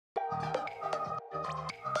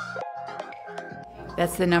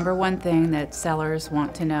That's the number one thing that sellers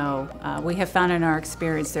want to know. We have found in our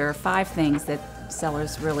experience there are 5 things that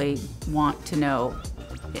sellers really want to know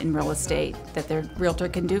in real estate that their realtor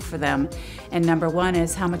can do for them. And number 1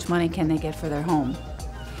 is how much money can they get for their home.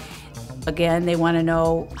 Again, they want to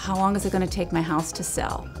know how long is it going to take my house to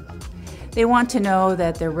sell. They want to know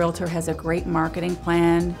that their realtor has a great marketing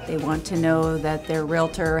plan. They want to know that their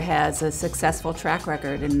realtor has a successful track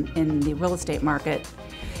record in the real estate market.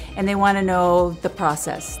 And they want to know the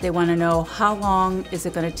process. They want to know how long is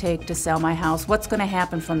it going to take to sell my house? What's going to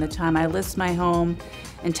happen from the time I list my home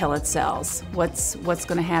until it sells? What's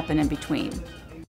going to happen in between?